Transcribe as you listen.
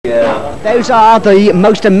Those are the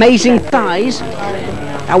most amazing thighs.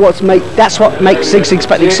 And that's what makes SIGUE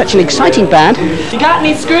Sputnik such an exciting band. You got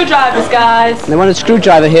any screwdrivers, guys? They want a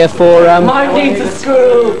screwdriver here for... Mine needs a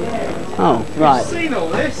screw. Oh, right. You've seen all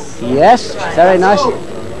this? Yes, very nice.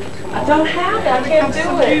 I don't have it, I can't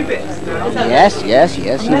do it. Yes, you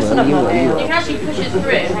will. You can actually push it through.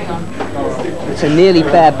 Hang on. It's a nearly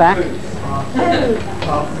bare back.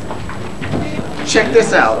 Check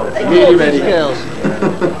this out. Really ready. Girls.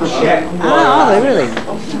 Are they really?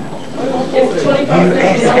 It's 25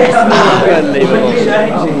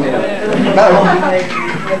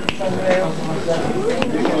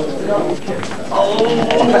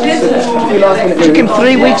 It took him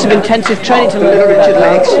 3 weeks of intensive training to learn the rigid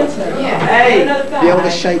legs. The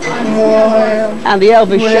Elvis shake. And the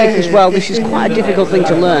Elvis shake as well. This is quite a difficult thing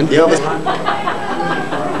to learn.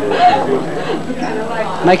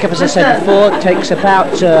 Makeup, as I said before, takes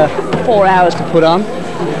about 4 hours to put on.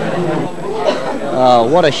 Oh,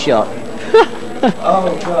 what a shot.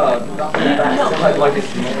 Oh, God.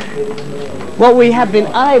 What we have been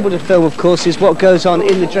unable to film, of course, is what goes on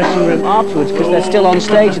in the dressing room afterwards, because they're still on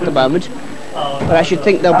stage at the moment. But I should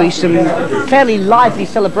think there'll be some fairly lively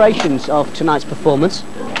celebrations of tonight's performance.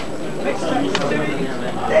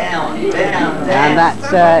 And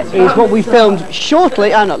that is what we filmed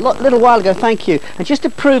shortly, a little while ago, thank you. And just to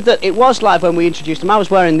prove that it was live when we introduced them, I was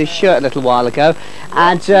wearing this shirt a little while ago,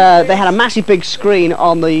 and they had a massive big screen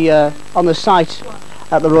on the site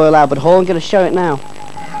at the Royal Albert Hall. I'm going to show it now.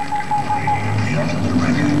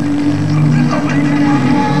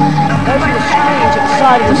 Those are the screens at the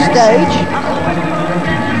side of the stage.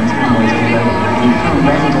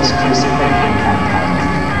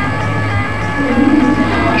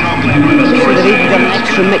 They've even got an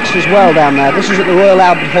extra mix as well down there. This is at the Royal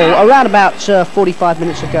Albert Hall around about 45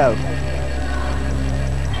 minutes ago.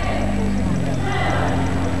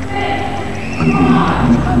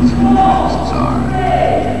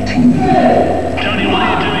 Tony, what are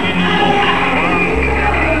you doing in New York?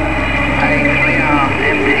 We are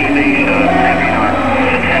MTV every night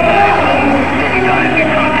for 10 days. We guys,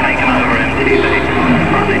 we've kind of taken over MTV,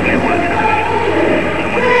 Monday Network Alberthall.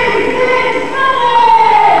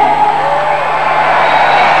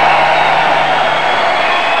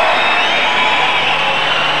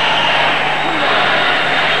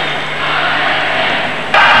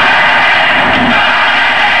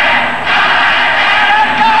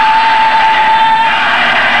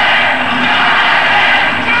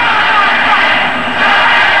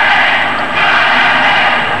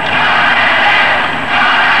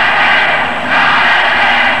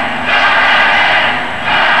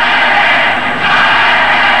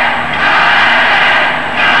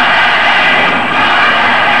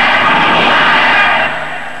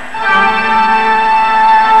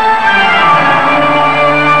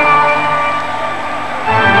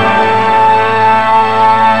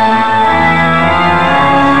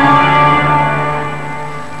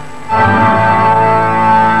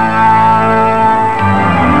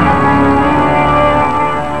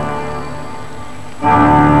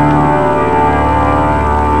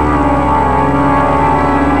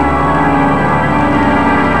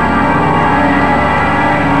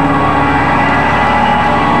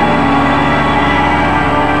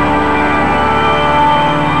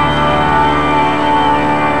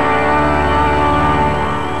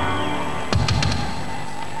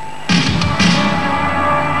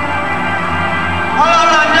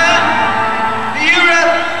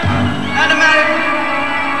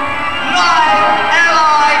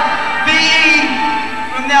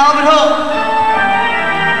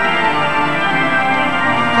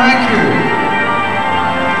 Thank you.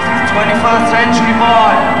 This is 21st century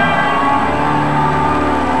boy.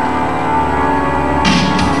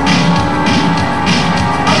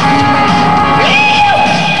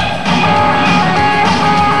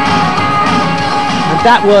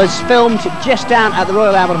 That was filmed just down at the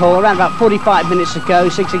Royal Albert Hall around about 45 minutes ago.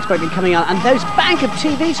 SIGUE Sputnik coming on, and those bank of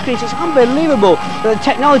TV screens, it's unbelievable. The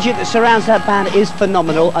technology that surrounds that band is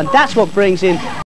phenomenal, and that's what brings in